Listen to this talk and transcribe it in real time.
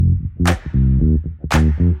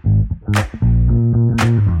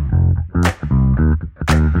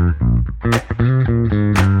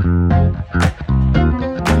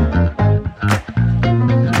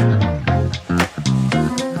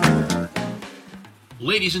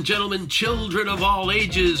Ladies and gentlemen, children of all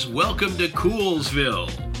ages, welcome to Coolsville.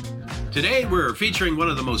 Today we're featuring one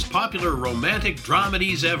of the most popular romantic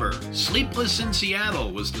dramedies ever. Sleepless in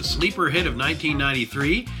Seattle was the sleeper hit of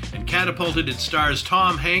 1993 and catapulted its stars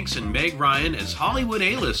Tom Hanks and Meg Ryan as Hollywood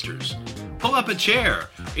A-listers. Pull up a chair.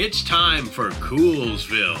 It's time for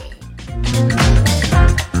Coolsville.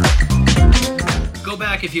 Go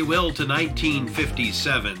back, if you will, to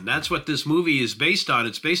 1957. That's what this movie is based on.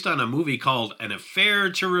 It's based on a movie called An Affair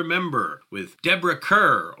to Remember with Deborah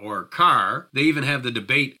Kerr, or Carr. They even have the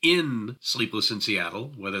debate in Sleepless in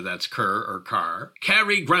Seattle, whether that's Kerr or Carr.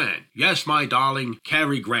 Cary Grant. Yes, my darling,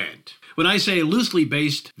 Cary Grant. When I say loosely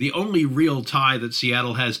based, the only real tie that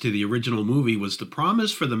Seattle has to the original movie was the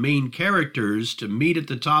promise for the main characters to meet at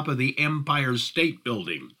the top of the Empire State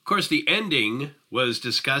Building. Of course, the ending was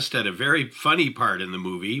discussed at a very funny part in the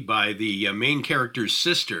movie by the main character's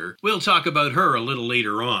sister. We'll talk about her a little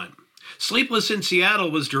later on. Sleepless in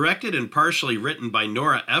Seattle was directed and partially written by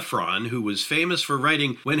Nora Ephron, who was famous for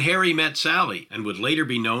writing When Harry Met Sally, and would later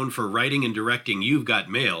be known for writing and directing You've Got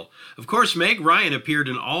Mail. Of course, Meg Ryan appeared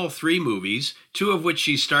in all three movies, two of which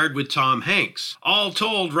she starred with Tom Hanks. All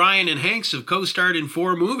told, Ryan and Hanks have co-starred in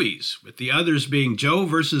 4 movies, with the others being Joe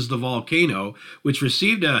vs. the Volcano, which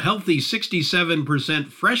received a healthy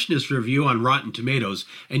 67% freshness review on Rotten Tomatoes,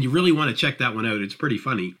 and you really want to check that one out, it's pretty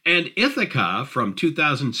funny. And Ithaca from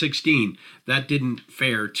 2016, that didn't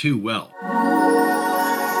fare too well.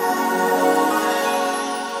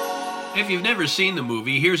 If you've never seen the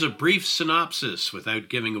movie, here's a brief synopsis without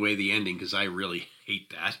giving away the ending, because I really hate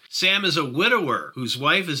that. Sam is a widower whose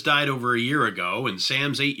wife has died over a year ago, and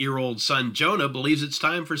Sam's 8-year-old son Jonah believes it's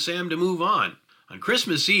time for Sam to move on. On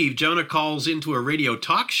Christmas Eve, Jonah calls into a radio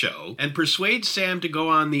talk show and persuades Sam to go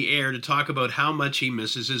on the air to talk about how much he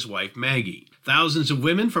misses his wife Maggie. Thousands of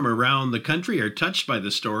women from around the country are touched by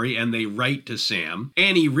the story, and they write to Sam.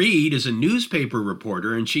 Annie Reed is a newspaper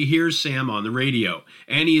reporter, and she hears Sam on the radio.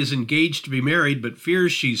 Annie is engaged to be married, but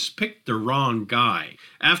fears she's picked the wrong guy.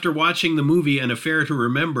 After watching the movie An Affair to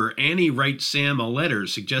Remember, Annie writes Sam a letter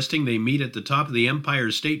suggesting they meet at the top of the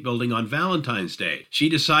Empire State Building on Valentine's Day. She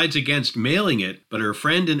decides against mailing it, but her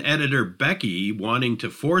friend and editor Becky, wanting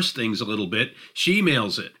to force things a little bit, she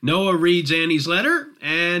mails it. Noah reads Annie's letter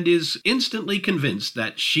and is instantly convinced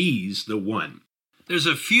that she's the one. There's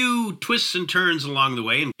a few twists and turns along the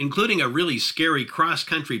way, including a really scary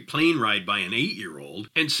cross-country plane ride by an 8-year-old,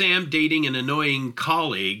 and Sam dating an annoying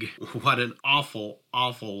colleague. What an awful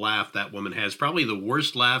laugh that woman has. Probably the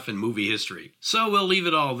worst laugh in movie history. So we'll leave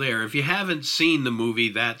it all there. If you haven't seen the movie,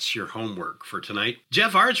 that's your homework for tonight.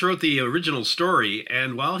 Jeff Arts wrote the original story,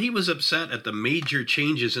 and while he was upset at the major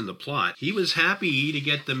changes in the plot, he was happy to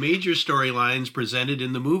get the major storylines presented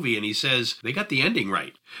in the movie, and he says they got the ending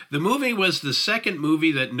right. The movie was the second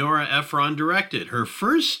movie that Nora Ephron directed. Her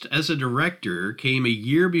first as a director came a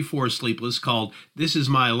year before Sleepless, called This Is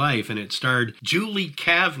My Life, and it starred Julie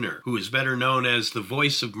Kavner, who is better known as the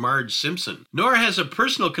voice of Marge Simpson. Nora has a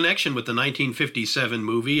personal connection with the 1957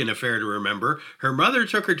 movie An Affair to Remember. Her mother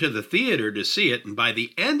took her to the theater to see it, and by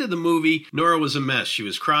the end of the movie, Nora was a mess. She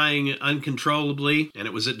was crying uncontrollably, and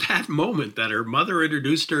it was at that moment that her mother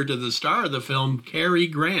introduced her to the star of the film, Cary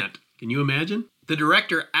Grant. Can you imagine? The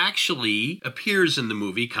director actually appears in the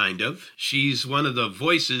movie, kind of. She's one of the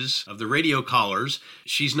voices of the radio callers.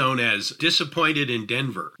 She's known as Disappointed in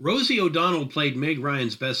Denver. Rosie O'Donnell played Meg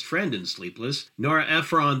Ryan's best friend in Sleepless. Nora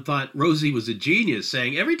Ephron thought Rosie was a genius,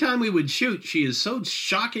 saying, "Every time we would shoot, she is so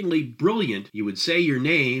shockingly brilliant. You would say your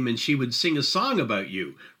name and she would sing a song about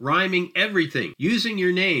you, rhyming everything, using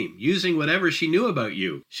your name, using whatever she knew about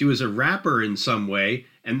you. She was a rapper in some way,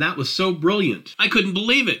 and that was so brilliant. I couldn't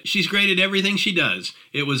believe it. She's great at everything she does.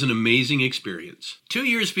 It was an amazing experience." 2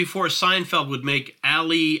 years before Seinfeld would make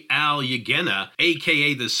Ali Al Yagena,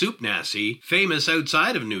 a.k.a. the Soup Nazi, famous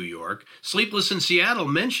outside of New York, Sleepless in Seattle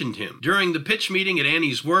mentioned him. During the pitch meeting at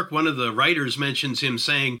Annie's work, one of the writers mentions him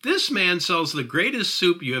saying, "This man sells the greatest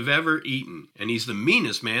soup you have ever eaten, and he's the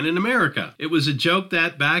meanest man in America." It was a joke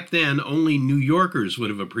that back then only New Yorkers would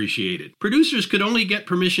have appreciated. Producers could only get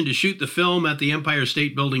permission to shoot the film at the Empire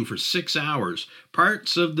State Building for 6 hours.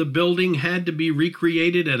 Parts of the building had to be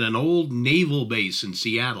recreated at an old naval base in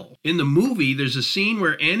Seattle. In the movie, there's a scene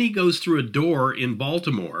where Annie goes through a door in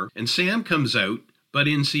Baltimore and Sam comes out, but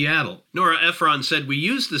in Seattle. Nora Ephron said, "We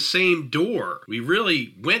used the same door. We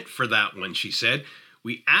really went for that one," she said.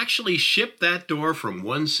 "We actually shipped that door from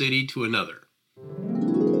one city to another."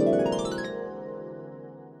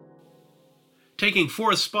 Taking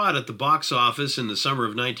fourth spot at the box office in the summer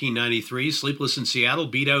of 1993, Sleepless in Seattle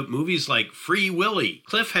beat out movies like Free Willy,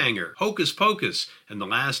 Cliffhanger, Hocus Pocus, and The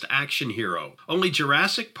Last Action Hero. Only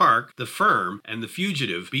Jurassic Park, The Firm, and The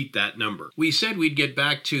Fugitive beat that number. We said we'd get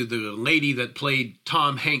back to the lady that played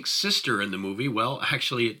Tom Hanks' sister in the movie. Well,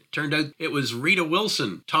 actually, it turned out it was Rita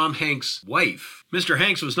Wilson, Tom Hanks' wife. Mr.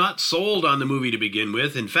 Hanks was not sold on the movie to begin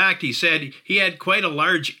with. In fact, he said he had quite a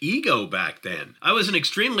large ego back then. I was an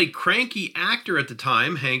extremely cranky actor at the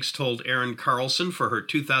time, Hanks told Erin Carlson for her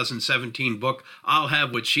 2017 book, I'll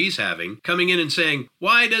Have What She's Having, coming in and saying,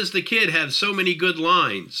 why does the kid have so many good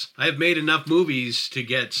lines? I have made enough movies to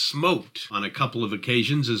get smoked on a couple of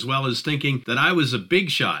occasions, as well as thinking that I was a big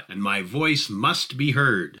shot and my voice must be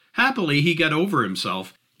heard. Happily, he got over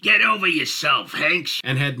himself. Get over yourself, Hanks.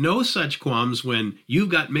 And had no such qualms when You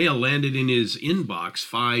Got Mail landed in his inbox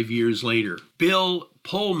 5 years later. Bill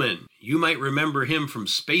Pullman. You might remember him from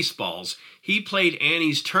Spaceballs. He played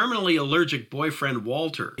Annie's terminally allergic boyfriend,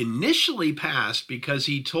 Walter. Initially passed because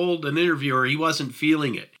he told an interviewer he wasn't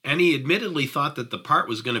feeling it. And he admittedly thought that the part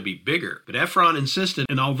was going to be bigger. But Efron insisted,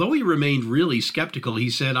 and although he remained really skeptical, he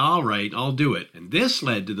said, all right, I'll do it. And this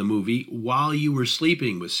led to the movie While You Were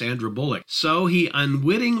Sleeping with Sandra Bullock. So he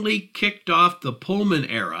unwittingly kicked off the Pullman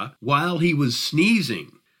era while he was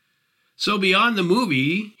sneezing. So beyond the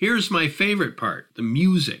movie, here's my favorite part, the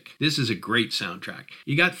music. This is a great soundtrack.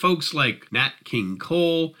 You got folks like Nat King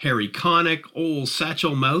Cole, Harry Connick, Old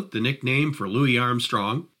Satchel Mouth, the nickname for Louis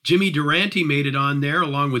Armstrong. Jimmy Durante made it on there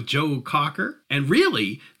along with Joe Cocker. And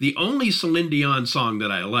really, the only Celine Dion song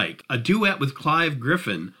that I like, a duet with Clive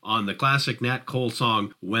Griffin on the classic Nat Cole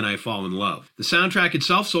song, When I Fall in Love. The soundtrack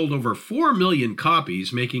itself sold over 4 million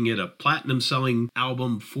copies, making it a platinum-selling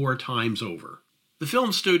album 4 times over. The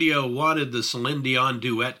film studio wanted the Celine Dion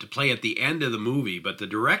duet to play at the end of the movie, but the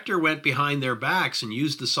director went behind their backs and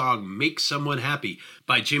used the song Make Someone Happy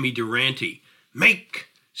by Jimmy Durante. Make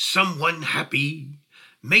someone happy,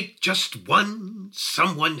 make just one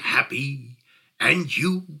someone happy, and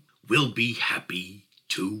you will be happy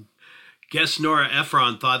too. Guess Nora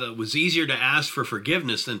Ephron thought it was easier to ask for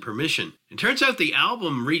forgiveness than permission. It turns out the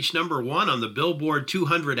album reached number 1 on the Billboard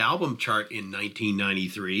 200 album chart in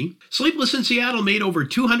 1993. Sleepless in Seattle made over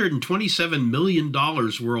 $227 million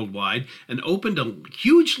worldwide and opened to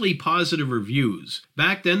hugely positive reviews.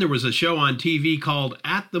 Back then, there was a show on TV called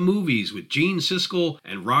At the Movies with Gene Siskel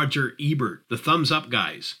and Roger Ebert, the Thumbs Up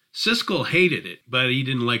guys. Siskel hated it, but he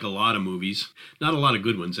didn't like a lot of movies. Not a lot of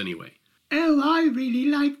good ones anyway. Oh, I really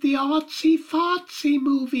like the artsy-fartsy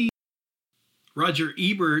movie. Roger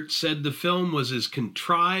Ebert said the film was as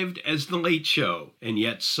contrived as The Late Show, and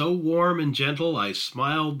yet so warm and gentle I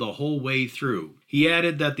smiled the whole way through. He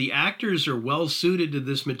added that the actors are well suited to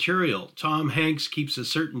this material. Tom Hanks keeps a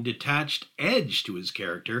certain detached edge to his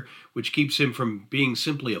character, which keeps him from being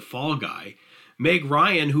simply a fall guy. Meg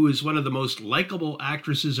Ryan, who is one of the most likable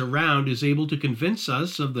actresses around, is able to convince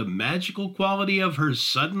us of the magical quality of her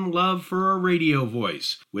sudden love for a radio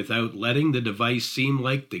voice, without letting the device seem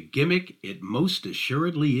like the gimmick it most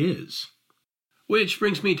assuredly is. Which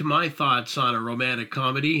brings me to my thoughts on a romantic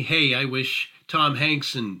comedy. Hey, I wish Tom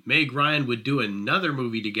Hanks and Meg Ryan would do another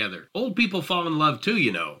movie together. Old people fall in love too,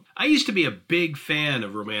 you know. I used to be a big fan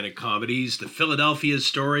of romantic comedies. The Philadelphia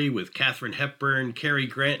Story with Katharine Hepburn, Cary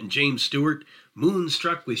Grant, and James Stewart.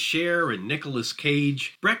 Moonstruck with Cher and Nicolas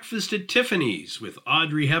Cage. Breakfast at Tiffany's with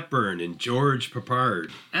Audrey Hepburn and George Peppard.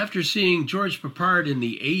 After seeing George Peppard in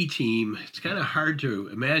the A-Team, it's kind of hard to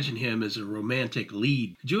imagine him as a romantic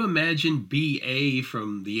lead. Could you imagine B.A.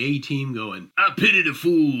 from the A-Team going, I pity the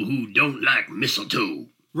fool who don't like mistletoe?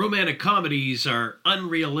 Romantic comedies are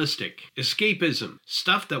unrealistic. Escapism.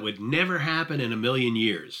 Stuff that would never happen in a million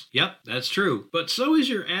years. Yep, that's true. But so is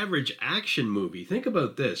your average action movie. Think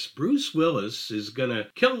about this. Bruce Willis is gonna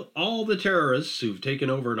kill all the terrorists who've taken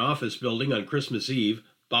over an office building on Christmas Eve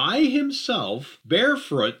by himself,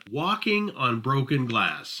 barefoot, walking on broken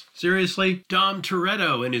glass. Seriously? Dom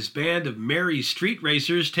Toretto and his band of merry street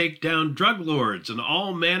racers take down drug lords and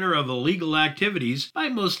all manner of illegal activities by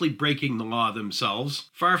mostly breaking the law themselves.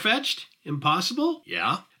 Far-fetched? Impossible?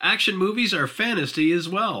 Yeah. Action movies are fantasy as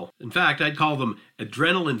well. In fact, I'd call them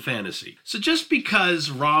adrenaline fantasy. So just because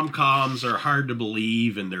rom-coms are hard to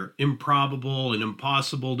believe and they're improbable and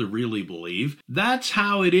impossible to really believe, that's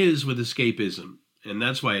how it is with escapism. And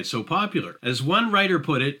that's why it's so popular. As one writer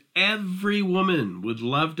put it, every woman would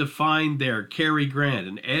love to find their Cary Grant,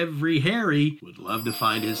 and every Harry would love to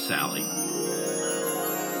find his Sally.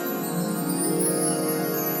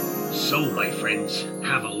 So, my friends,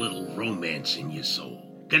 have a little romance in your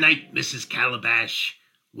soul. Good night, Mrs. Calabash,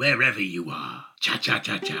 wherever you are.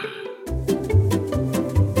 Cha-cha-cha-cha.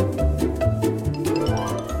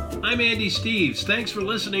 Andy Steves. Thanks for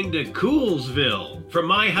listening to Coolsville. From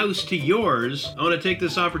my house to yours, I want to take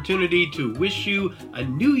this opportunity to wish you a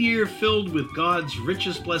new year filled with God's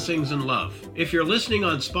richest blessings and love. If you're listening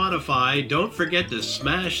on Spotify, don't forget to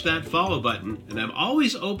smash that follow button, and I'm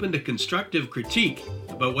always open to constructive critique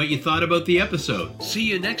about what you thought about the episode. See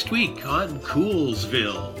you next week on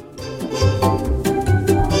Coolsville.